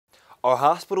Are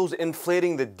hospitals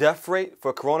inflating the death rate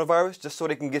for coronavirus just so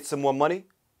they can get some more money?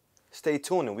 Stay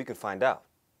tuned and we can find out.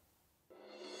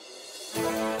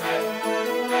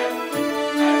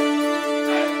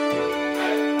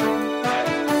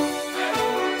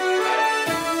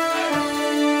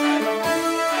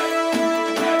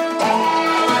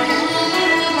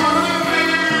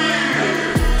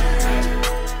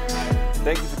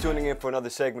 Thank you for tuning in for another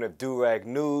segment of Druag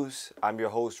News. I'm your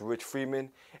host, Rich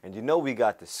Freeman, and you know we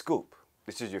got the scoop.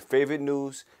 This is your favorite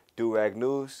news, Druag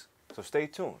News, so stay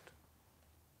tuned.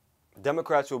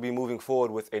 Democrats will be moving forward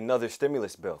with another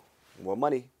stimulus bill. More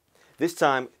money. This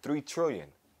time, $3 trillion.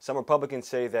 Some Republicans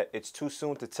say that it's too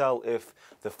soon to tell if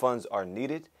the funds are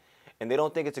needed, and they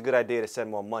don't think it's a good idea to send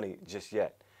more money just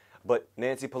yet. But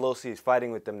Nancy Pelosi is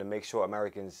fighting with them to make sure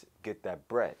Americans get that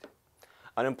bread.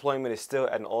 Unemployment is still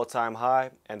at an all-time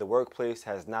high, and the workplace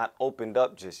has not opened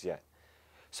up just yet.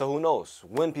 So who knows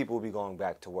when people will be going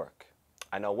back to work.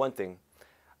 I know one thing,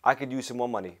 I could use some more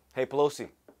money. Hey Pelosi,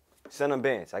 send them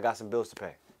bands, I got some bills to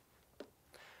pay.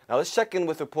 Now let's check in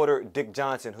with reporter Dick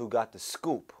Johnson, who got the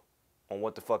scoop on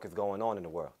what the fuck is going on in the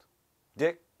world.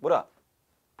 Dick, what up?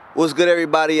 What's good,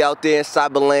 everybody out there in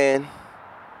Cyberland?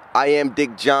 I am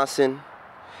Dick Johnson,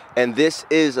 and this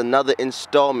is another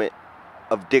installment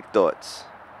of Dick Thoughts.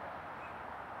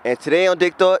 And today on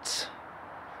Dick Thoughts,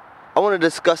 I want to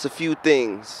discuss a few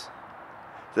things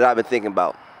that I've been thinking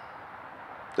about.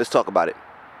 Let's talk about it.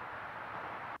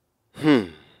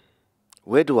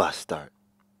 Where do I start?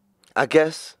 I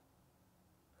guess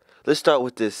let's start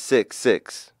with this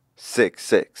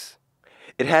 6666.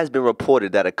 It has been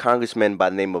reported that a congressman by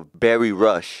the name of Barry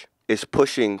Rush is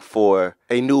pushing for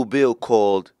a new bill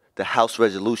called the House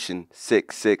Resolution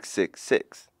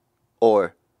 6666.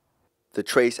 Or the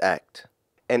Trace Act.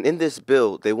 And in this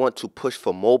bill, they want to push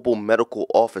for mobile medical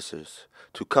officers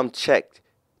to come check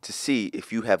to see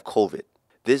if you have COVID.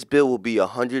 This bill will be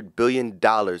 $100 billion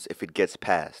if it gets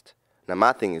passed. Now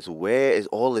my thing is, where is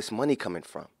all this money coming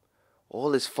from?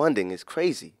 All this funding is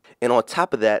crazy. And on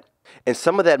top of that, and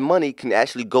some of that money can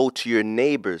actually go to your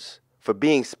neighbors for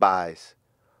being spies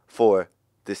for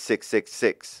the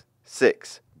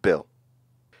 6666 bill.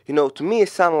 You know, to me it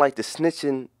sounded like the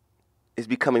snitching is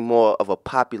becoming more of a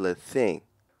popular thing.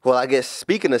 Well, I guess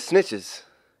speaking of snitches,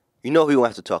 you know who we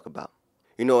have to talk about.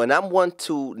 You know, and I'm one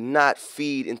to not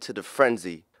feed into the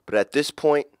frenzy, but at this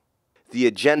point, the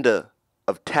agenda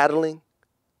of tattling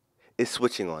is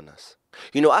switching on us.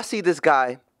 You know, I see this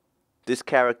guy, this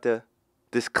character,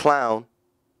 this clown,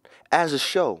 as a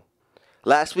show.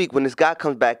 Last week, when this guy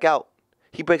comes back out,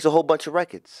 he breaks a whole bunch of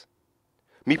records.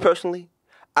 Me personally,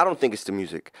 I don't think it's the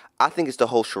music. I think it's the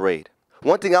whole charade.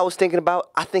 One thing I was thinking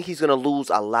about, I think he's going to lose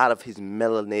a lot of his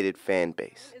melanated fan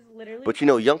base. But you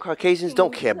know, young Caucasians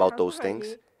don't care about those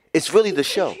things. It's really the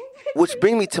show. Which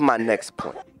brings me to my next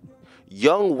point.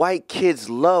 Young white kids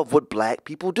love what black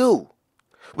people do.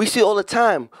 We see all the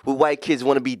time where white kids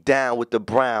want to be down with the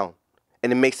brown,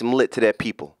 and it makes them lit to their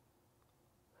people.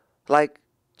 Like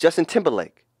Justin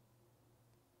Timberlake,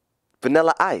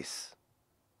 Vanilla Ice,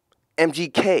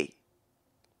 MGK.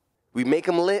 We make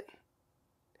them lit,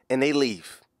 and they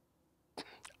leave.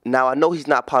 Now, I know he's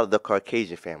not part of the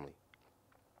Caucasian family.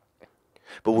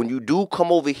 But when you do come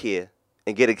over here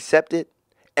and get accepted,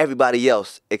 everybody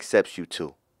else accepts you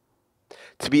too.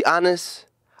 To be honest,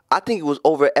 I think it was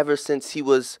over ever since he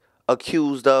was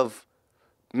accused of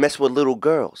messing with little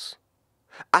girls.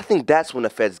 I think that's when the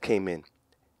feds came in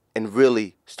and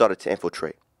really started to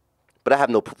infiltrate. But I have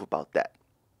no proof about that.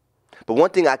 But one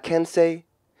thing I can say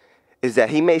is that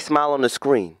he may smile on the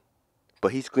screen,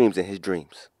 but he screams in his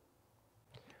dreams.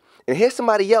 And here's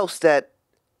somebody else that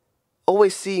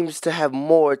always seems to have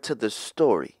more to the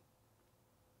story.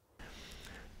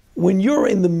 When you're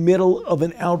in the middle of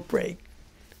an outbreak,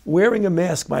 wearing a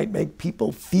mask might make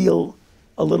people feel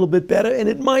a little bit better, and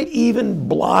it might even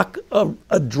block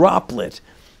a droplet,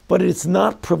 but it's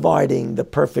not providing the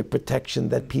perfect protection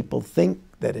that people think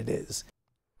that it is.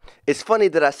 It's funny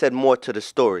that I said more to the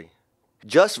story.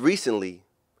 Just recently,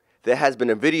 there has been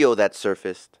a video that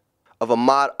surfaced of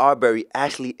Ahmaud Arbery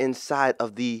actually inside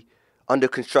of the under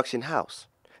construction house.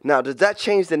 Now, does that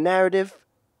change the narrative?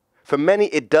 For many,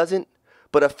 it doesn't,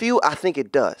 but a few, I think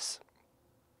it does.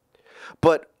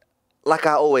 But like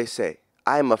I always say,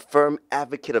 I am a firm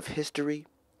advocate of history.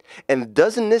 And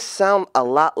doesn't this sound a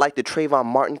lot like the Trayvon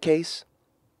Martin case?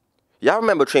 Y'all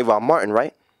remember Trayvon Martin,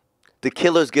 right? The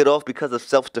killers get off because of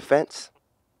self-defense.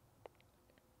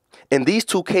 In these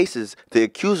two cases, the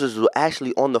accusers were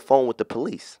actually on the phone with the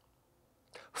police,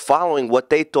 following what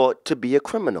they thought to be a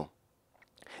criminal.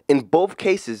 In both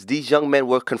cases, these young men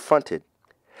were confronted.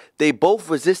 They both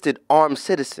resisted armed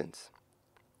citizens.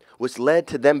 which led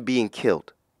to them being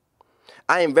killed.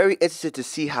 I am very interested to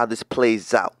see how this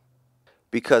plays out,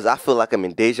 because I feel like I'm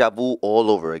in deja vu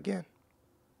all over again.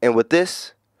 And with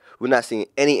this, we're not seeing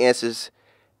any answers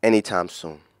anytime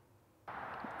soon.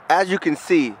 As you can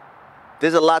see,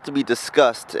 there's a lot to be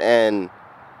discussed, and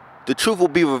the truth will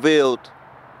be revealed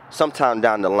sometime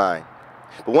down the line.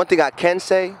 But one thing I can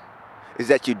say is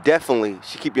that you definitely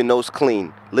should keep your nose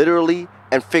clean, literally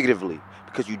and figuratively,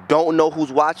 because you don't know who's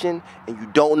watching and you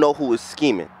don't know who is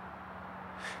scheming.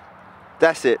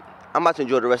 That's it. I'm about to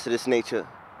enjoy the rest of this nature.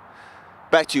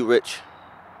 Back to you, Rich.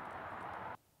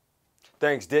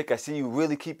 Thanks, Dick. I see you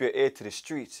really keep your ear to the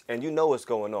streets, and you know what's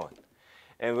going on.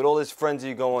 And with all this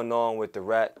frenzy going on with the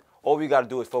rat, all we got to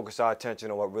do is focus our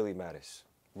attention on what really matters.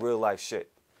 Real life shit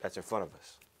that's in front of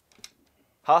us.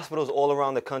 Hospitals all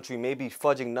around the country may be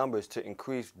fudging numbers to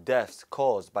increase deaths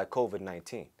caused by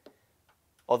COVID-19.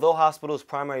 Although hospitals'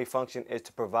 primary function is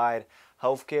to provide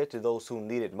health care to those who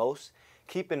need it most,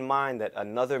 keep in mind that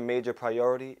another major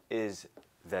priority is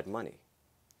that money.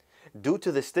 Due to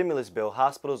the stimulus bill,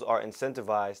 hospitals are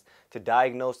incentivized to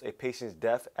diagnose a patient's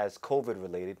death as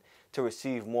COVID-related to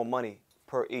receive more money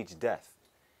per each death.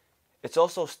 It's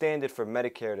also standard for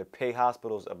Medicare to pay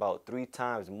hospitals about 3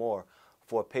 times more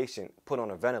for a patient put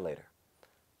on a ventilator.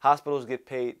 Hospitals get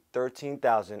paid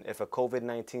 $13,000 if a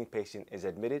COVID-19 patient is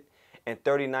admitted and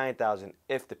 $39,000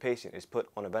 if the patient is put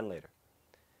on a ventilator.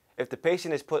 If the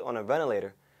patient is put on a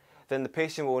ventilator, then the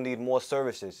patient will need more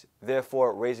services,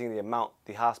 therefore raising the amount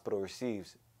the hospital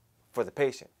receives for the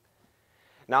patient.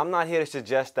 Now, I'm not here to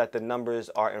suggest that the numbers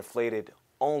are inflated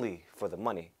only for the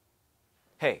money.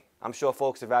 Hey, I'm sure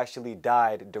folks have actually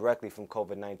died directly from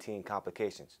COVID-19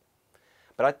 complications.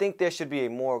 But I think there should be a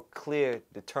more clear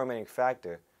determining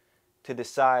factor to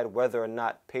decide whether or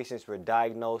not patients were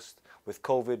diagnosed with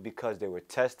COVID because they were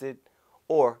tested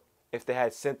or if they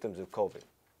had symptoms of COVID.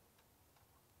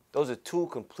 Those are 2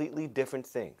 completely different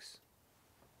things.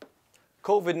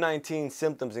 COVID-19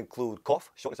 symptoms include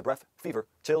cough, shortness of breath, fever,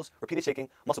 chills, repeated shaking,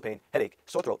 muscle pain, headache,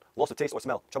 sore throat, loss of taste or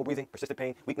smell, trouble breathing, persistent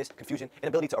pain, weakness, confusion,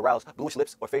 inability to arouse, bluish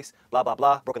lips or face, blah, blah,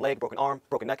 blah, broken leg, broken arm,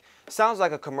 broken neck. Sounds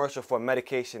like a commercial for a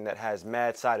medication that has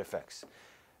mad side effects.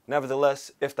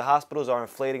 Nevertheless, if the hospitals are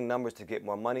inflating numbers to get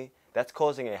more money, that's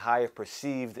causing a higher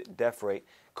perceived death rate,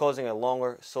 causing a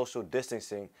longer social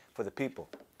distancing for the people,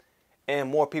 and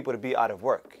more people to be out of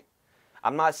work.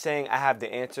 I'm not saying I have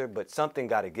the answer, but something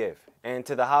got to give. And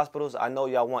to the hospitals, I know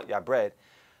y'all want y'all bread,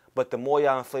 but the more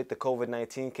y'all inflate the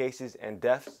COVID-19 cases and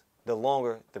deaths, the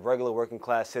longer the regular working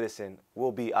class citizen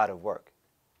will be out of work.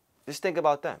 Just think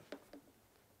about them.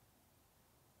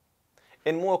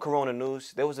 In more corona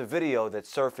news, there was a video that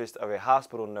surfaced of a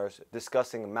hospital nurse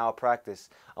discussing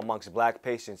malpractice amongst black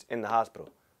patients in the hospital.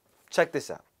 Check this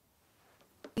out.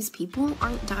 These people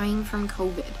aren't dying from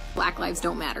COVID. Black lives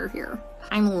don't matter here.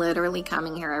 I'm literally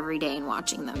coming here every day and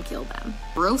watching them kill them.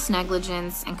 Gross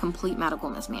negligence and complete medical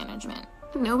mismanagement.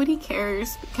 Nobody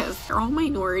cares because they're all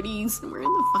minorities and we're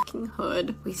in the fucking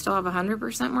hood. We still have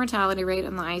 100% mortality rate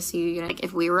in the ICU unit. Like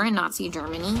if we were in Nazi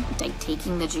Germany, like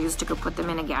taking the Jews to go put them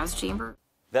in a gas chamber.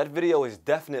 That video is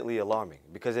definitely alarming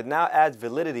because it now adds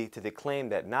validity to the claim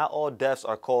that not all deaths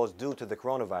are caused due to the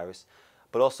coronavirus,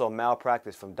 but also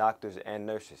malpractice from doctors and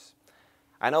nurses.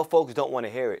 I know folks don't want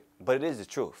to hear it, but it is the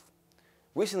truth.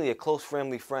 Recently, a close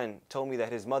family friend told me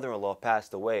that his mother-in-law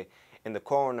passed away and the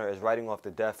coroner is writing off the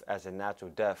death as a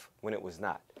natural death when it was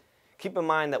not. Keep in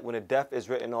mind that when a death is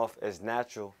written off as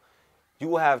natural, you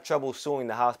will have trouble suing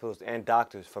the hospitals and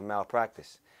doctors for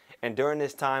malpractice. And during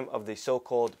this time of the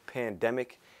so-called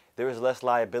pandemic, there is less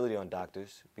liability on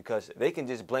doctors because they can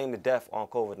just blame the death on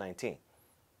COVID-19.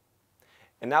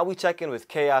 And now we check in with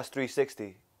Chaos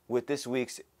 360 with this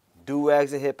week's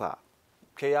Durags and Hip Hop.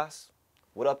 Chaos,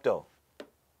 what up though?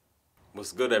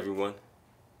 What's good, everyone?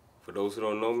 For those who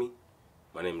don't know me,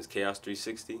 my name is Chaos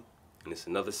 360, and it's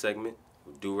another segment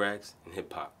of Durags and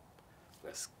Hip Hop.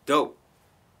 Let's go!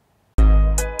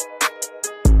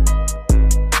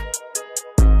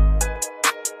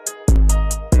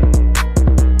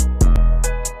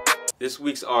 This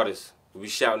week's artist will be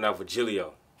shouting out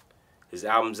Virgilio. His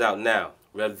album's out now,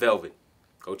 Red Velvet.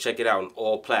 Go check it out on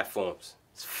all platforms.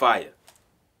 It's fire.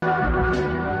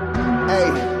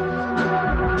 Hey.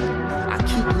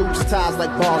 Loose ties like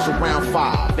bars around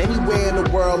 5. Anywhere in the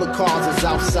world, the cars is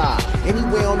outside.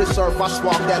 Anywhere on this earth, I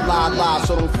spark that live.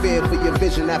 So don't fear for your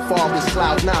vision, that fog is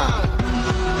cloud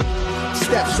 9.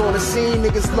 Steps on the scene,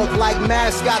 niggas look like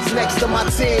mascots next to my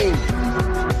team.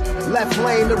 Left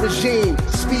lane, the regime.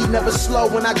 Speed never slow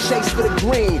when I chase for the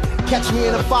green. Catch me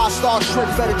in a 5-star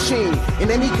shrimp fettuccine. In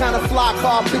any kind of fly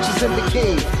car, bitches in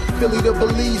bikini. Philly to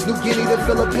Belize, New Guinea to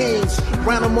Philippines.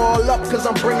 Round them all up cause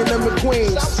I'm bringing them to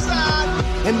Queens.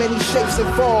 In many shapes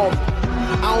and forms.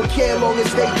 I don't care long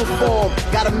as they perform.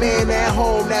 Got a man at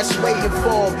home that's waiting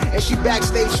for him. And she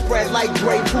backstage spread like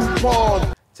Grey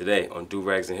Poupon. Today on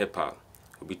Durags and Hip Hop,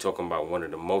 we'll be talking about one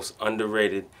of the most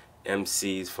underrated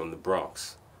MCs from the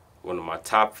Bronx. One of my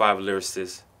top 5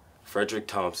 lyricists, Frederick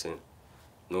Thompson,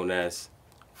 known as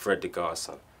Fred the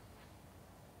Godson.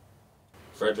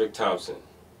 Frederick Thompson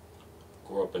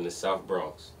grew up in the South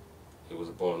Bronx. He was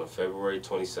born on February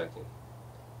 22nd.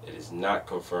 It is not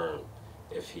confirmed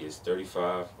if he is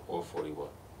 35 or 41.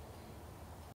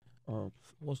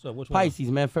 What's up? Which Pisces,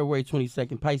 man. February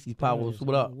 22nd. Pisces powers.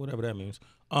 What up? Whatever that means.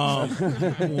 Well,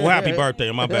 happy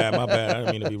birthday. My bad. I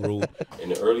didn't mean to be rude. In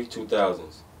the early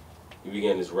 2000s, he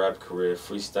began his rap career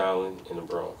freestyling in the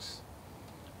Bronx.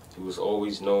 He was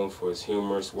always known for his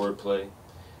humorous wordplay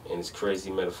and his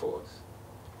crazy metaphors.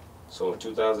 So in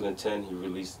 2010, he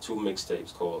released 2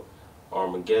 mixtapes called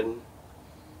Armageddon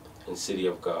and City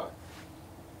of God.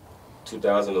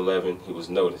 2011, he was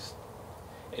noticed,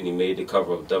 and he made the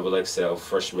cover of XXL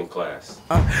Freshman Class.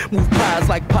 Move pies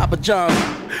like Papa John.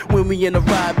 When we in the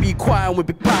ride, be quiet when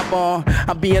we pop on.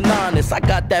 I'm being honest, I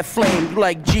got that flame. You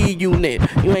like G-Unit,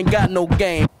 you ain't got no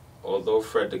game. Although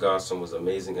Fred the Godson was an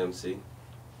amazing MC,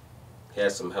 he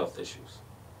had some health issues,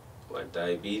 like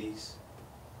diabetes,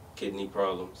 kidney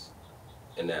problems,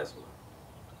 and asthma.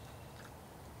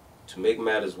 To make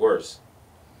matters worse,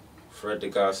 Fred the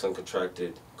Godson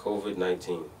contracted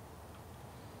COVID-19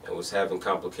 and was having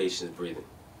complications breathing.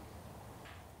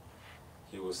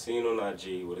 He was seen on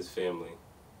IG with his family,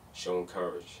 showing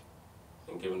courage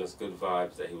and giving us good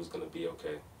vibes that he was going to be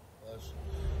okay.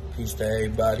 Peace to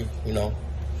everybody, you know.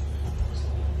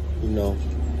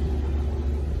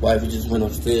 Wifey just went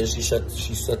upstairs. She set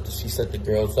the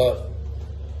girls up.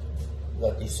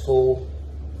 Got these school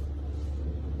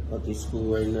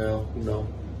right now, you know.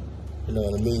 In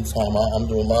the meantime, I'm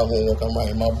doing my homework. I'm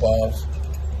writing my bars.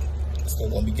 Still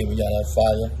gonna be giving y'all that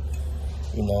fire,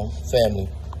 family.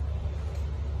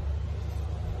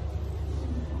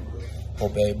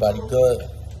 Hope everybody good.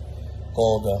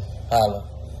 Golga, holla.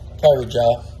 Courage,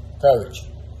 y'all. Courage.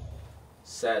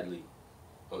 Sadly,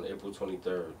 on April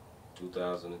 23rd,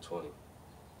 2020,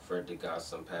 Fred the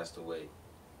Godson passed away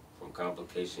from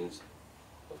complications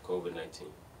of COVID-19.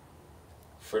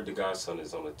 Fred the Godson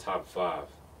is on the top 5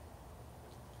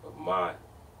 of my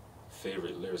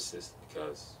favorite lyricists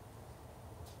because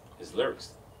his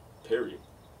lyrics, period.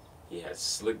 He had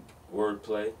slick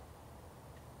wordplay.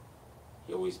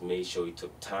 He always made sure he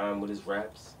took time with his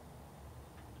raps,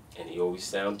 and he always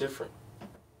sound different.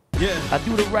 Yeah. I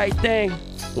do the right thing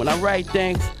when I write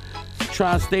things.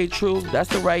 Try and stay true, that's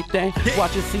the right thing. Yeah.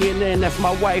 Watching CNN, that's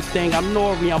my wife thing. I'm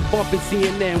Nori, I'm bumping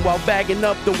CNN while bagging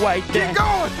up the white thing. Keep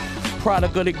going!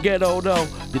 Product of the ghetto though.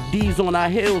 The D's on our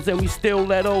heels and we still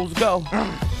let O's go.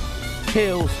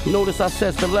 Hills, notice I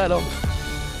said stiletto.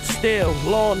 Still,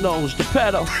 long nose, the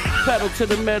pedal. Pedal to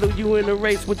the metal, you in a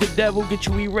race with the devil. Get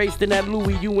you erased in that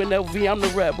Louis, you in LV, I'm the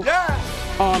rebel. Yeah.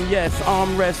 Yes,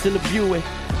 armrest in the Buick.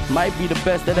 Might be the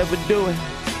best that ever do it.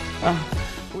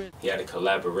 He had a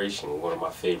collaboration with one of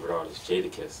my favorite artists,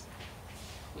 Jadakiss,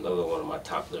 another one of my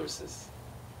top lyricists.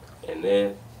 And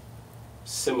they're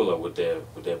similar with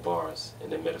their bars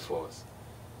and their metaphors.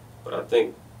 But I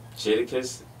think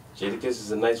Jadakiss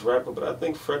is a nice rapper, but I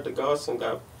think Fred the Godson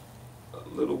got a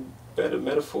little better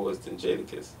metaphors than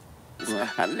Jadakiss.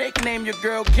 I nickname your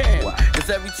girl Ken, cause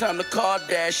every time the car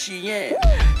dash, she in.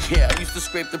 Yeah, I used to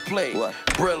scrape the plate.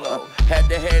 Brillo, had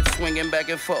the head swinging back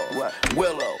and forth.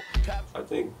 Willow. I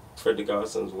think Fred the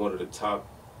Godson's one of the top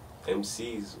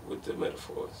MCs with the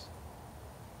metaphors.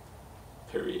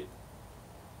 Period.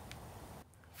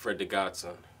 Fred the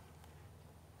Godson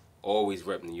always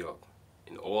rep New York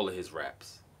in all of his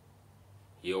raps.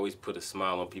 He always put a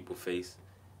smile on people's face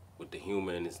with the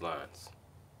humor in his lines.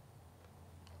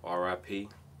 R.I.P.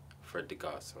 Fred the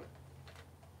Godson.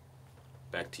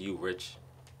 Back to you, Rich.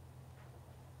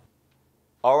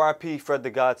 R.I.P. Fred the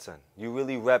Godson. You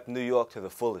really rep New York to the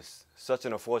fullest. Such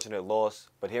an unfortunate loss,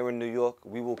 but here in New York,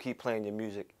 we will keep playing your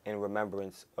music in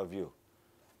remembrance of you.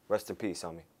 Rest in peace,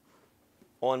 homie.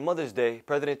 On Mother's Day,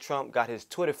 President Trump got his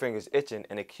Twitter fingers itching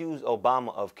and accused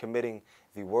Obama of committing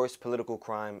the worst political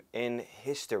crime in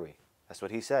history. That's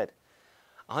what he said.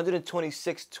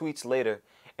 126 tweets later,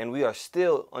 and we are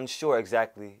still unsure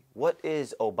exactly what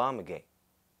is Obamagate.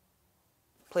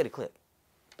 Play the clip.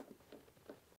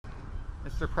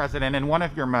 Mr. President, in one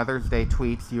of your Mother's Day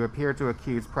tweets, you appear to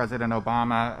accuse President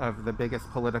Obama of the biggest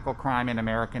political crime in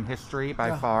American history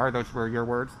by far. Those were your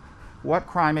words. What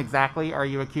crime exactly are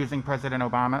you accusing President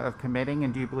Obama of committing,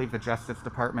 and do you believe the Justice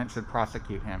Department should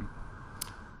prosecute him?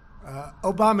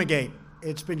 Obamagate.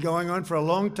 It's been going on for a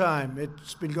long time.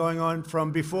 It's been going on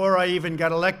from before I even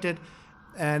got elected,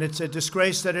 and it's a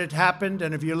disgrace that it happened.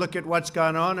 And if you look at what's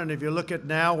gone on, and if you look at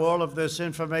now all of this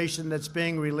information that's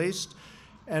being released,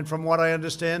 and from what I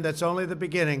understand, that's only the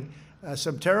beginning.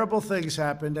 Some terrible things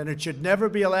happened, and it should never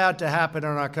be allowed to happen in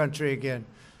our country again.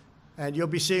 And you'll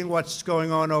be seeing what's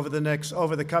going on over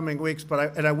the coming weeks.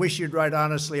 And I wish you'd write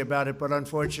honestly about it, but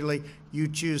unfortunately, you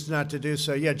choose not to do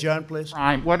so. Yeah, John, please.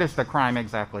 What is the crime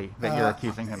exactly that you're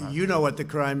accusing him of? You know what the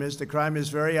crime is. The crime is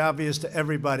very obvious to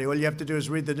everybody. All you have to do is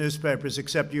read the newspapers,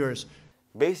 except yours.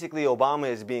 Basically, Obama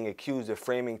is being accused of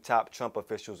framing top Trump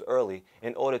officials early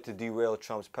in order to derail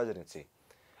Trump's presidency.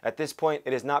 At this point,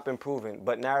 it has not been proven,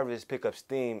 but narratives pick up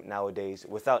steam nowadays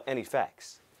without any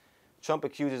facts. Trump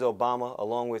accuses Obama,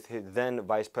 along with his then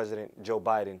Vice President Joe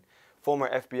Biden, former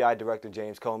FBI Director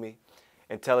James Comey,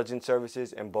 intelligence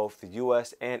services in both the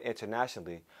U.S. and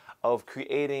internationally, of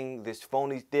creating this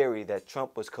phony theory that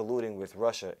Trump was colluding with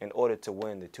Russia in order to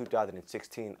win the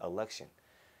 2016 election.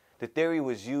 The theory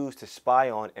was used to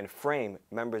spy on and frame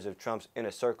members of Trump's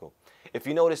inner circle. If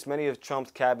you notice, many of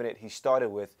Trump's cabinet he started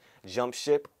with jumped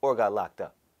ship or got locked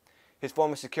up. His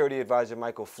former security advisor,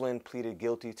 Michael Flynn, pleaded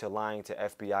guilty to lying to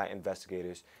FBI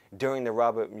investigators during the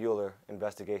Robert Mueller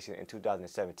investigation in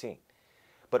 2017.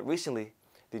 But recently,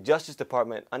 the Justice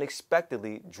Department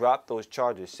unexpectedly dropped those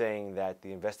charges, saying that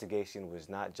the investigation was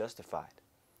not justified.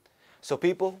 So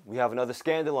people, we have another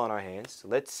scandal on our hands.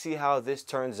 Let's see how this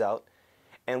turns out.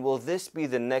 And will this be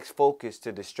the next focus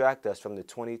to distract us from the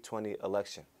 2020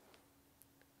 election?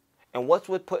 And what's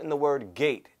with putting the word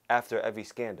gate after every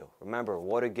scandal? Remember,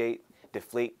 Watergate,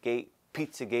 Deflategate,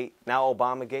 Pizzagate, now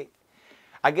Obamagate.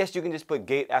 I guess you can just put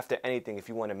gate after anything if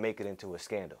you want to make it into a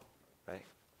scandal, right?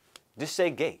 Just say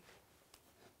gate.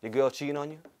 Your girl cheating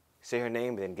on you, say her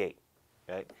name, then gate,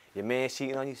 right? Your man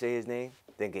cheating on you, say his name,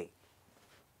 then gate.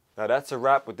 Now that's a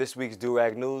wrap with this week's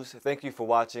Druag News. Thank you for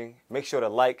watching. Make sure to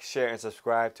like, share, and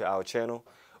subscribe to our channel.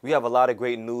 We have a lot of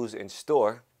great news in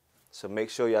store, so make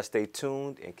sure y'all stay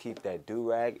tuned and keep that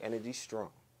Druag energy strong.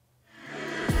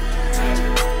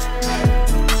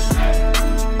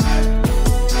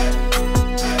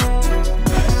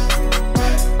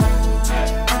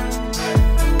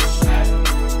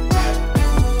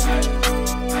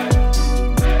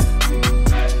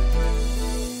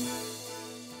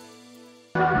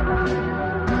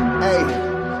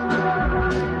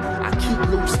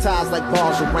 Ties like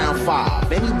bars around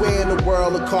 5. Anywhere in the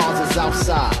world, the cars is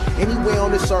outside. Anywhere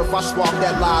on this earth, I swap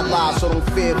that lie. So don't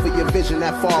fear for your vision,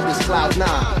 that fog is cloud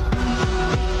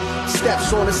 9.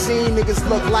 Steps on the scene, niggas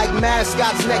look like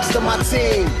mascots next to my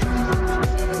team.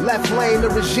 Left lane, the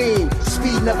regime.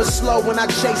 Speed never slow when I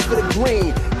chase for the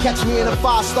green. Catch me in a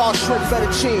 5-star shrimp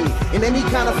fettuccine. In any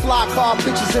kind of fly car,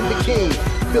 bitches in bikini.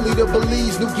 Philly to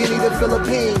Belize, New Guinea to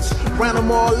Philippines. Round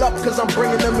them all up, cause I'm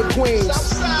bringing them to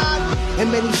Queens. In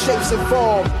many shapes and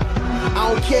form, I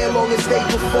don't care long as they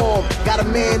perform. Got a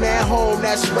man at home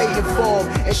that's waiting for him,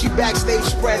 and she backstage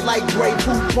spread like Grey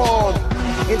Poupon.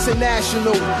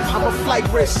 International, I'm a flight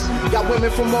risk. Got women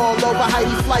from all over,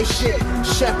 Heidi flight shit.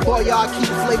 Chef Boyard, keep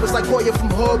flavors like Goya from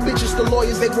hood. Bitches to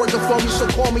lawyers, they working for me, so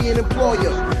call me an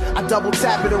employer. I double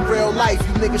tap it in real life,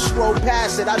 you niggas scroll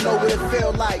past it, I know what it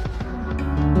feel like.